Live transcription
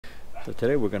So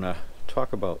today we're going to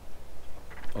talk about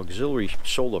auxiliary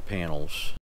solar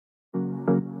panels.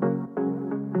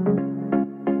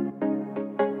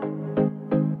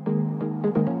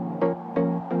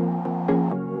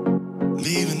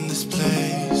 Leaving this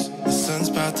place, the sun's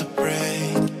about to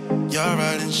break. You're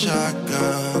riding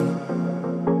shotgun.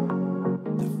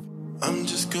 I'm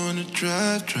just gonna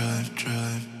drive.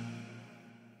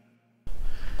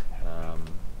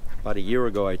 About a year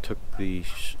ago I took the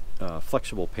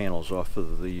flexible panels off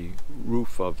of the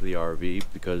roof of the RV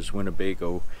because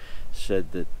Winnebago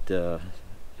said that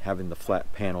having the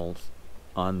flat panels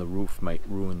on the roof might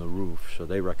ruin the roof, so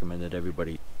they recommended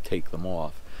everybody take them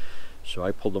off. So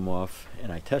I pulled them off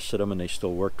and I tested them and they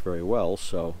still worked very well,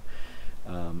 so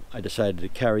I decided to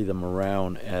carry them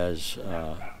around as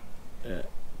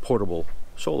portable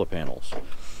solar panels.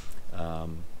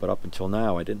 But up until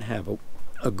now I didn't have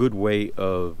a good way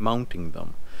of mounting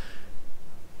them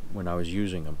when I was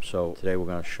using them. So today we're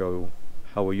going to show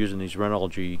how we're using these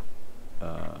Renogy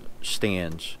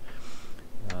stands.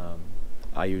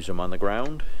 I use them on the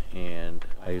ground, and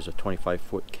I use a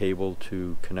 25-foot cable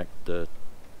to connect the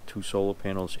two solar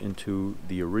panels into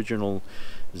the original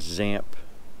Zamp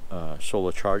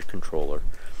solar charge controller.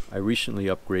 I recently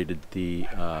upgraded the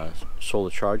solar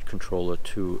charge controller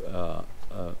to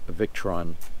a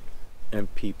Victron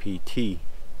MPPT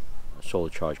solar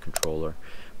charge controller,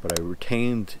 but I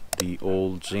retained the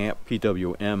old Zamp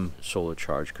PWM solar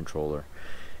charge controller,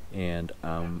 and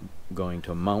I'm going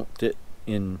to mount it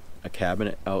in a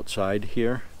cabinet outside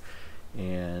here,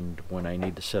 and when I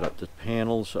need to set up the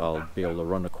panels I'll be able to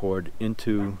run the cord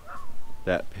into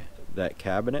that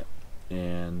cabinet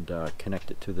and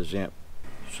connect it to the Zamp.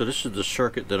 So this is the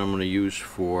circuit that I'm going to use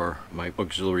for my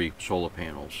auxiliary solar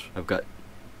panels. I've got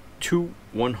two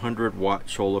 100-watt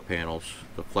solar panels,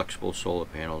 the flexible solar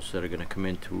panels, that are going to come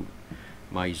into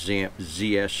my Zamp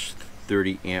ZS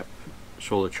 30 amp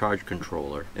solar charge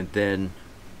controller, and then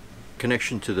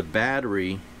connection to the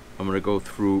battery. I'm going to go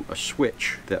through a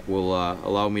switch that will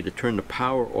allow me to turn the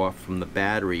power off from the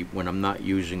battery when I'm not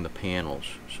using the panels.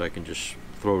 So I can just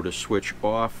throw the switch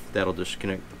off. That'll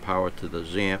disconnect the power to the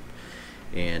Zamp,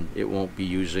 and it won't be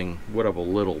using whatever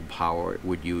little power it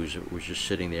would use. It was just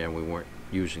sitting there and we weren't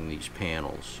using these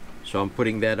panels. So I'm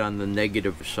putting that on the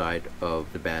negative side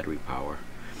of the battery power.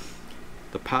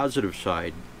 The positive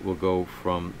side will go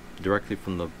directly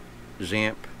from the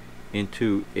Zamp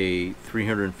into a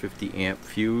 350 amp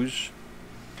fuse,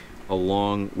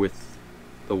 along with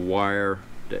the wire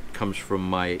that comes from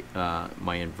my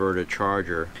my inverter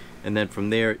charger, and then from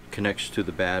there it connects to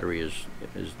the battery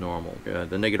as normal.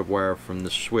 The negative wire from the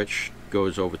switch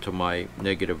goes over to my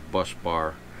negative bus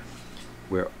bar,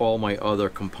 where all my other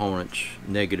components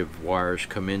negative wires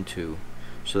come into,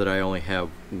 so that I only have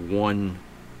one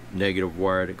negative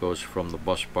wire that goes from the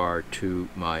bus bar to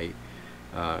my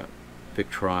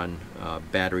Victron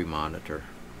battery monitor,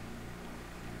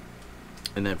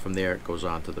 and then from there it goes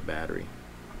on to the battery.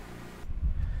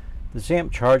 The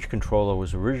Zamp charge controller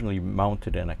was originally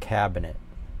mounted in a cabinet,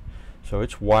 so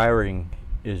its wiring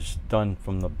is done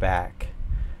from the back.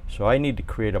 So I need to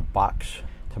create a box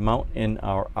to mount in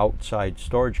our outside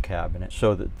storage cabinet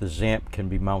so that the Zamp can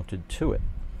be mounted to it.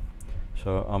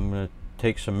 So I'm going to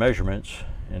take some measurements.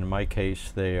 In my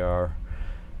case they are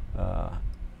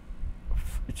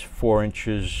it's 4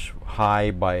 inches high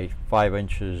by 5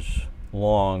 inches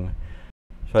long.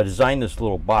 So I designed this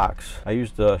little box. I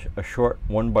used a short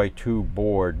 1x2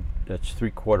 board that's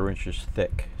 3/4 inches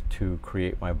thick to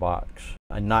create my box.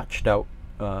 I notched out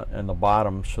in the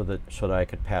bottom so that I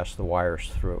could pass the wires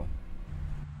through.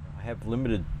 I have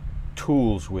limited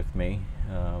tools with me,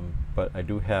 but I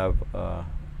do have a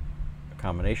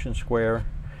combination square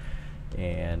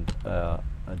and a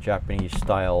Japanese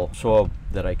style saw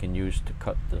that I can use to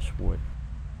cut this wood.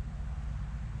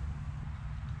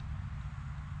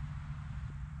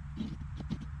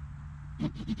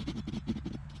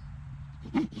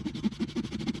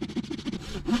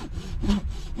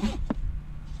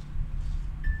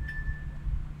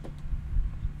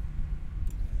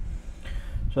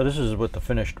 So this is what the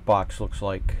finished box looks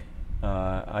like.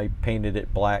 I painted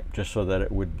it black just so that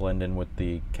it would blend in with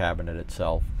the cabinet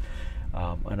itself.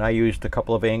 And I used a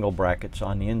couple of angle brackets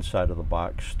on the inside of the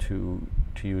box to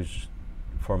use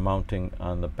for mounting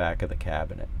on the back of the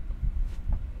cabinet.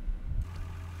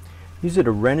 These are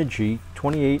the Renogy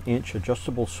 28-inch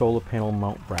adjustable solar panel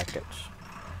mount brackets.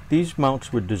 These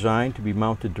mounts were designed to be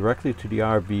mounted directly to the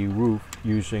RV roof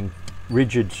using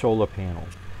rigid solar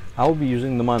panels. I'll be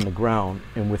using them on the ground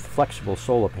and with flexible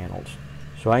solar panels,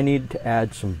 so I need to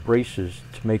add some braces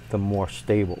to make them more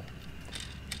stable.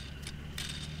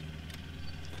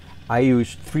 I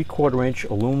used 3/4 inch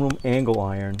aluminum angle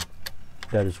iron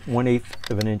that is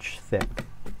 1/8 of an inch thick.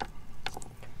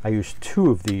 I used 2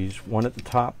 of these, one at the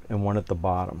top and one at the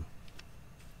bottom.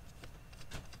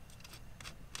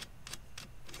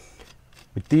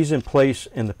 With these in place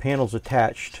and the panels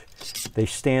attached, they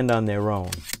stand on their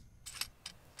own.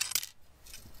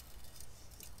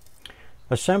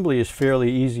 Assembly is fairly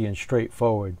easy and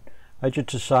straightforward. I just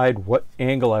decide what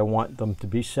angle I want them to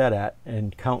be set at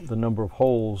and count the number of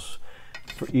holes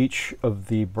for each of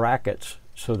the brackets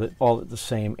so that all at the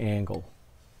same angle.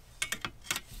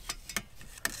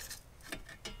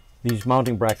 These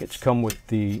mounting brackets come with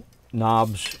the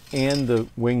knobs and the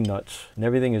wing nuts, and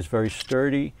everything is very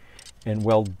sturdy and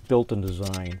well built and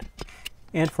designed.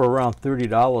 And for around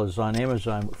 $30 on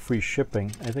Amazon with free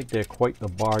shipping, I think they're quite the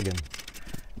bargain.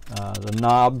 The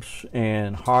knobs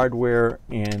and hardware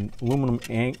and aluminum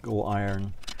angle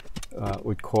iron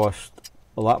would cost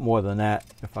a lot more than that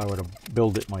if I were to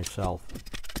build it myself.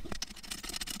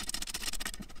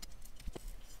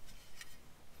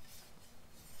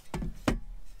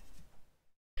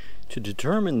 To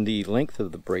determine the length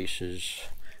of the braces,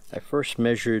 I first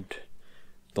measured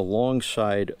the long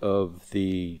side of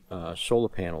the solar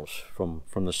panels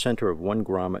from the center of one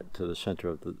grommet to the center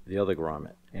of the other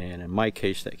grommet, and in my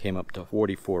case that came up to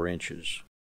 44 inches.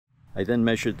 I then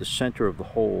measured the center of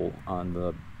the hole on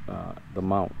the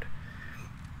mount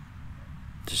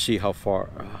to see how far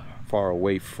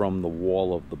away from the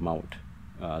wall of the mount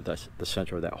the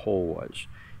center of that hole was,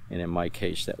 and in my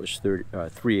case that was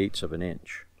 3/8 of an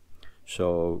inch.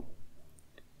 So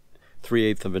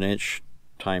 3/8 of an inch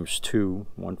times 2,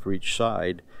 one for each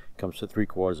side, comes to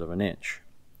 3/4 of an inch.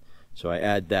 So I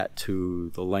add that to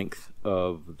the length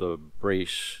of the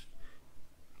brace,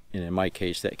 and in my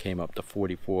case that came up to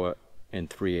 44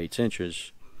 3/8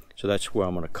 inches. So that's where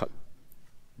I'm going to cut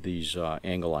these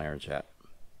angle irons at.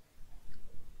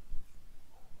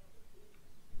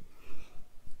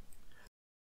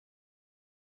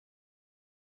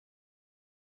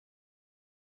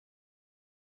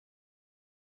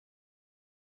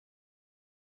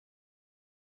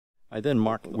 I then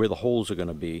mark where the holes are going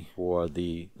to be for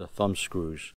the thumb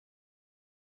screws.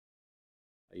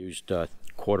 I used a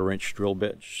 1/4 inch drill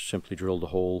bit, just simply drilled a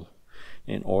hole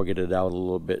and augered it out a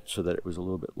little bit so that it was a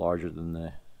little bit larger than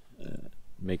the,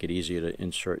 make it easier to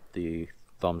insert the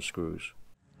thumb screws.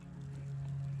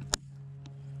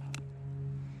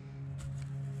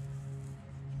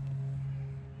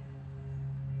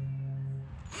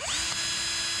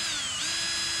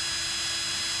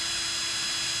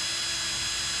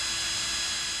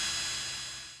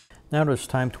 Now it's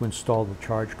time to install the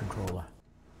charge controller.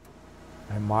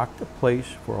 I marked a place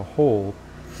for a hole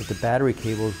that the battery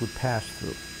cables would pass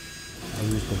through.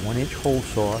 I used a 1-inch hole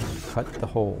saw to cut the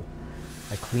hole.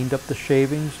 I cleaned up the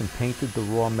shavings and painted the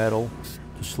raw metal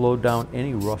to slow down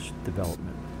any rust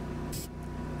development.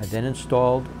 I then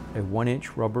installed a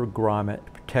 1-inch rubber grommet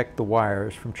to protect the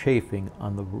wires from chafing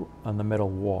on the metal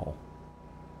wall.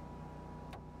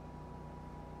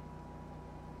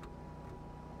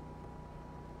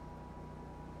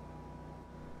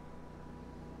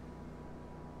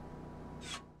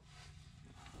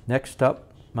 Next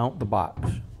up, mount the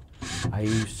box. I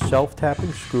used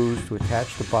self-tapping screws to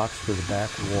attach the box to the back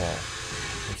wall.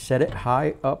 I set it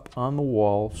high up on the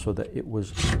wall so that it was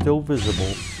still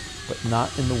visible, but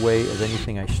not in the way of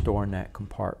anything I store in that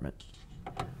compartment.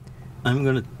 I'm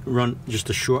going to run just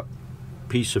a short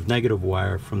piece of negative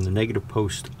wire from the negative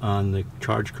post on the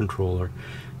charge controller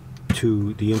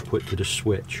to the input to the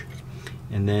switch.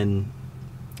 And then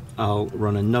I'll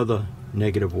run another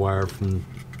negative wire from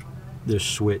this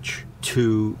switch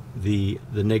to the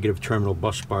negative terminal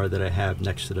bus bar that I have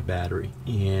next to the battery,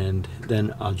 and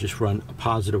then I'll just run a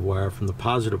positive wire from the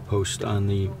positive post on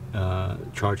the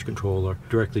charge controller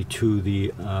directly to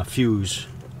the fuse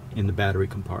in the battery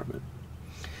compartment.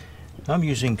 I'm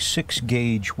using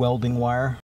 6-gauge welding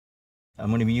wire. I'm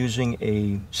going to be using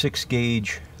a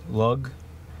 6-gauge lug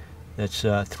that's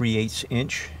 3/8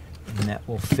 inch, and that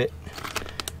will fit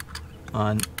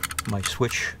on my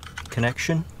switch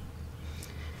connection.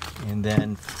 And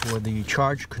then for the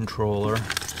charge controller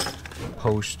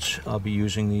posts, I'll be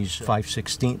using these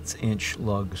 5/16 inch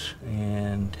lugs,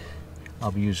 and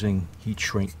I'll be using heat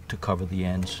shrink to cover the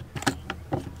ends.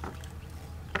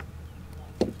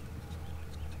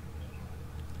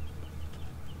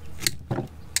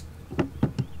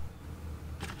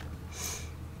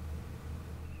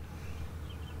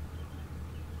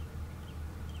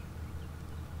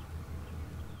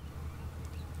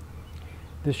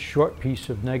 This short piece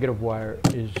of negative wire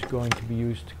is going to be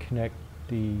used to connect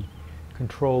the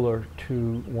controller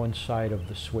to one side of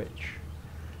the switch.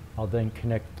 I'll then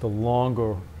connect the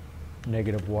longer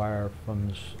negative wire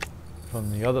from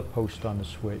the other post on the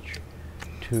switch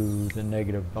to the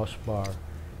negative bus bar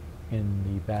in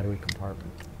the battery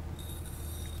compartment.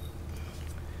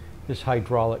 This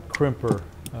hydraulic crimper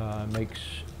makes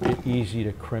it easy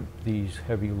to crimp these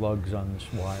heavy lugs on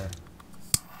this wire.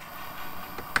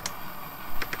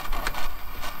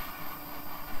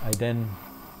 I then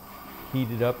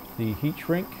heated up the heat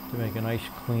shrink to make a nice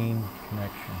clean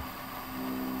connection.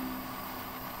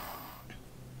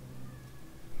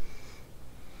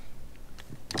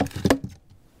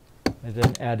 I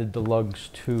then added the lugs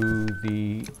to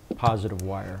the positive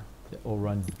wire that will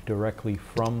run directly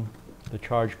from the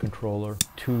charge controller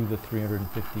to the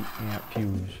 350 amp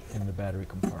fuse in the battery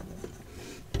compartment.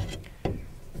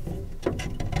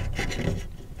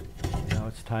 Now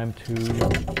it's time to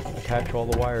attach all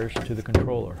the wires to the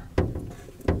controller.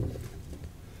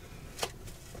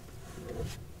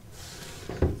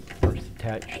 First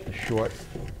attach the short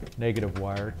negative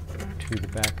wire to the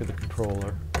back of the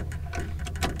controller,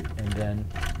 and then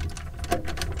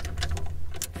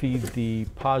feed the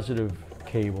positive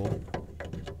cable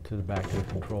to the back of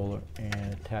the controller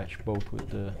and attach both with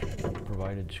the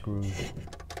provided screws.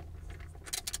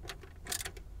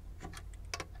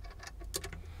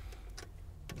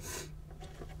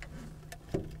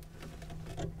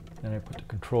 Then I put the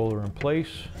controller in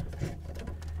place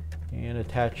and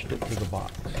attached it to the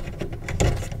box.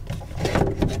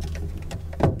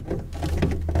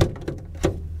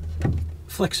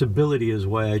 Flexibility is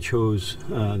why I chose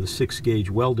the 6-gauge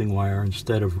welding wire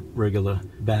instead of regular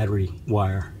battery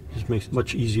wire. It just makes it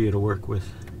much easier to work with.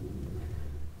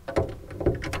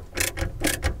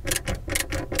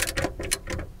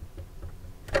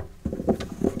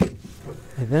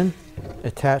 I then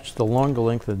attach the longer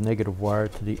length of negative wire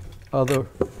to the other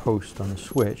post on the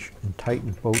switch and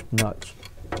tighten both nuts.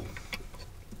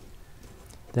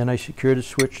 Then I secure the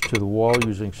switch to the wall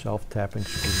using self-tapping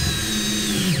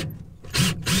screws.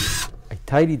 I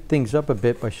tidied things up a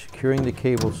bit by securing the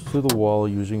cables to the wall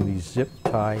using these zip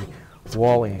tie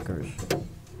wall anchors.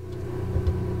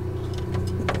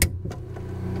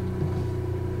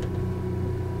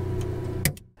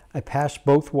 I passed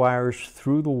both wires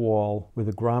through the wall where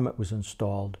the grommet was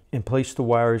installed and placed the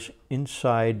wires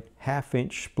inside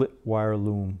 1/2-inch split wire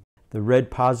loom. The red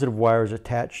positive wire is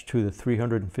attached to the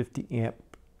 350 amp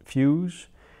fuse,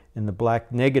 and the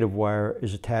black negative wire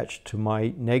is attached to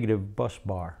my negative bus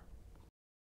bar.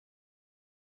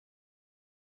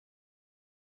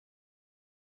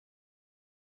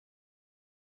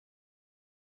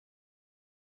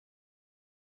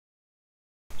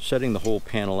 Setting the whole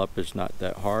panel up is not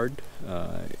that hard.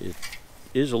 It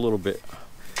is a little bit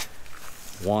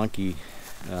wonky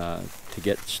to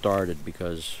get started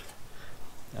because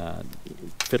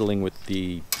fiddling with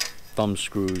the thumb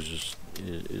screws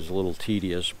is a little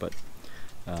tedious, but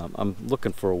I'm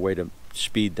looking for a way to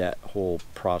speed that whole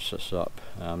process up.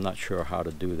 I'm not sure how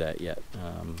to do that yet,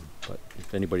 but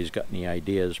if anybody's got any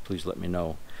ideas, please let me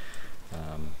know.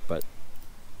 But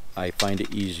I find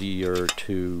it easier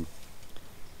to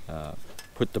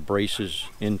put the braces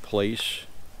in place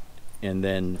and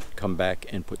then come back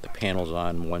and put the panels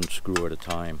on one screw at a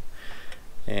time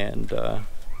and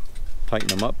tighten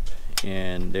them up,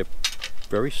 and they're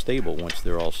very stable once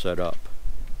they're all set up.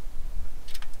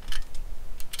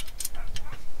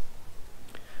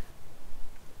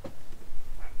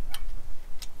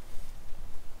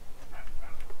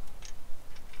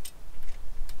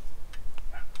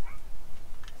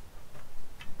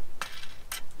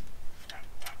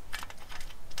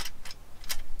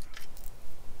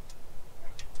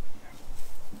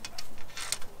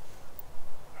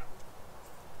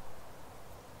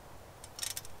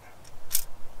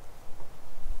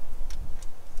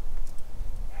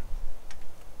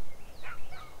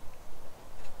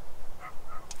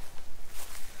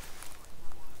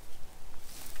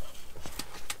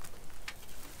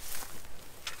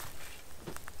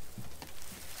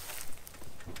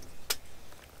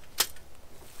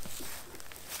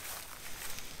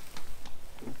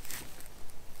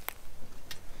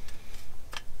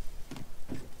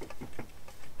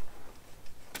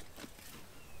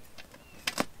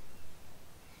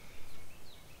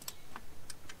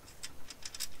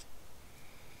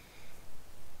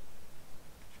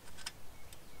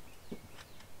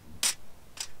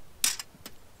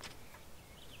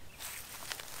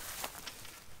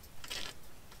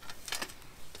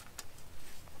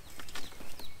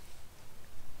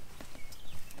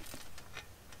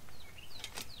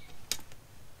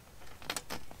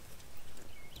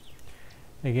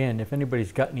 Again, if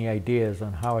anybody's got any ideas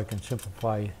on how I can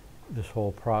simplify this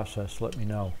whole process, let me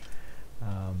know.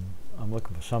 I'm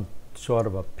looking for some sort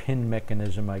of a pin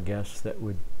mechanism, I guess, that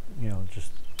would, you know,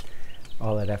 just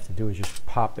all I'd have to do is just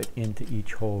pop it into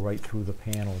each hole right through the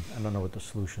panel. I don't know what the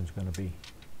solution's going to be.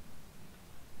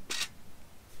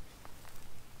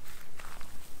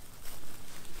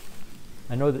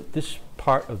 I know that this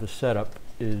part of the setup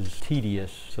is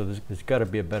tedious, so there's got to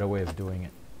be a better way of doing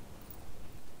it.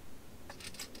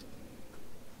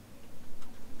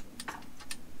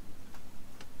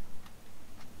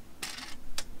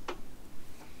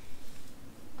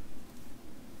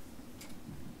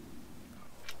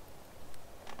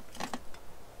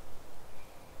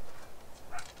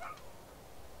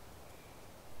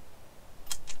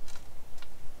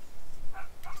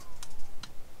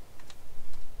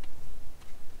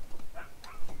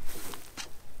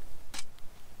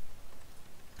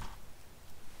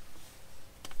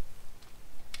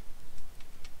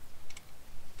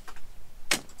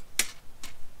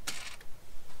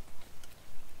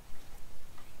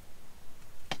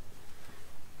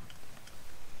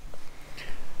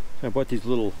 I bought these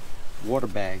little water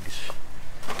bags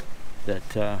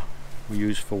that we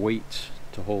use for weights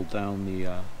to hold down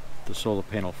the solar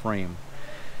panel frame.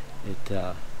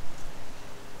 It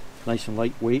nice and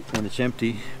lightweight when it's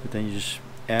empty, but then you just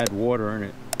add water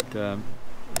and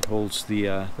it holds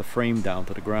the frame down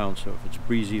to the ground. So if it's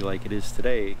breezy like it is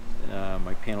today,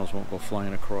 my panels won't go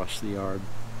flying across the yard.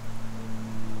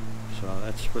 So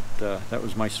that's what that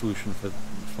was my solution for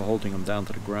holding them down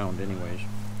to the ground, anyways.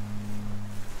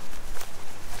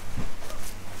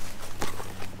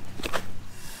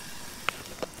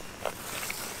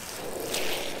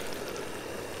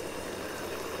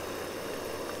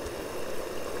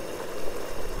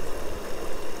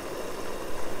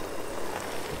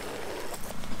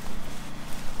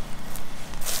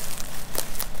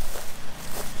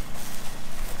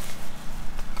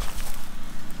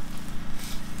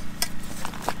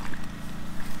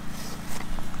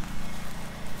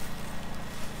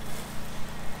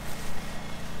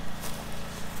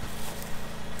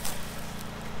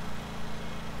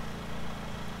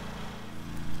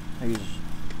 I use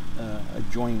a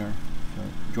joiner, so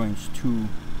it joins two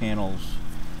panels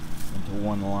into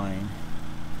one line,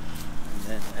 and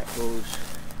then that goes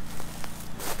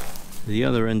to the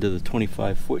other end of the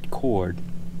 25-foot cord.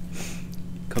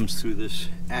 Comes through this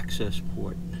access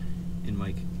port in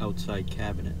my outside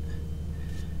cabinet.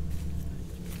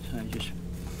 So I just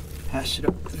pass it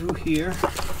up through here,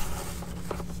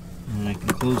 and I can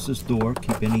close this door,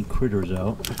 keep any critters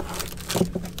out.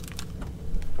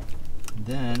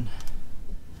 Then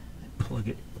I plug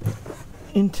it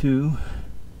into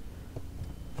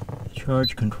the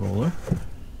charge controller.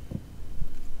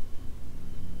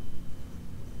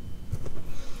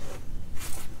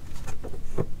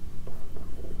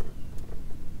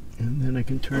 And then I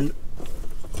can turn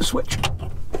the switch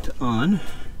to on.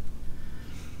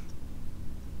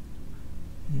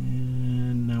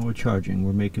 And now we're charging.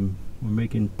 We're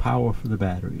making power for the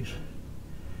batteries.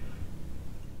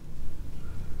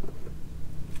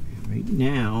 Right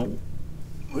now,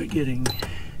 we're getting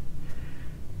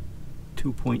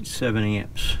 2.7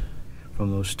 amps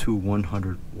from those two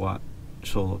 100-watt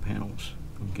solar panels.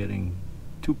 I'm getting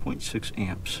 2.6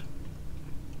 amps.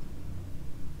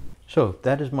 So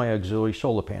that is my auxiliary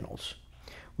solar panels.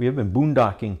 We have been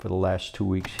boondocking for the last 2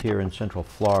 weeks here in Central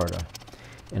Florida,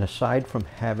 and aside from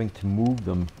having to move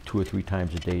them 2 or 3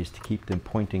 times a day to keep them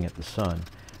pointing at the sun,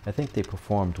 I think they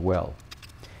performed well.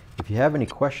 If you have any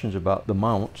questions about the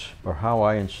mounts or how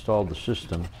I installed the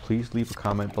system, please leave a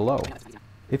comment below.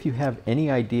 If you have any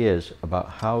ideas about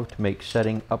how to make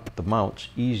setting up the mounts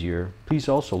easier, please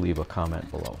also leave a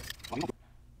comment below.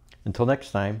 Until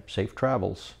next time, safe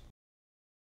travels.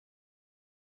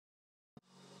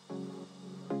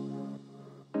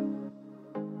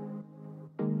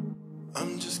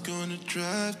 I'm just gonna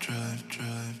drive.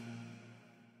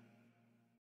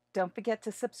 Don't forget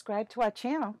to subscribe to our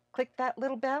channel, click that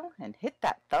little bell, and hit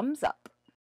that thumbs up.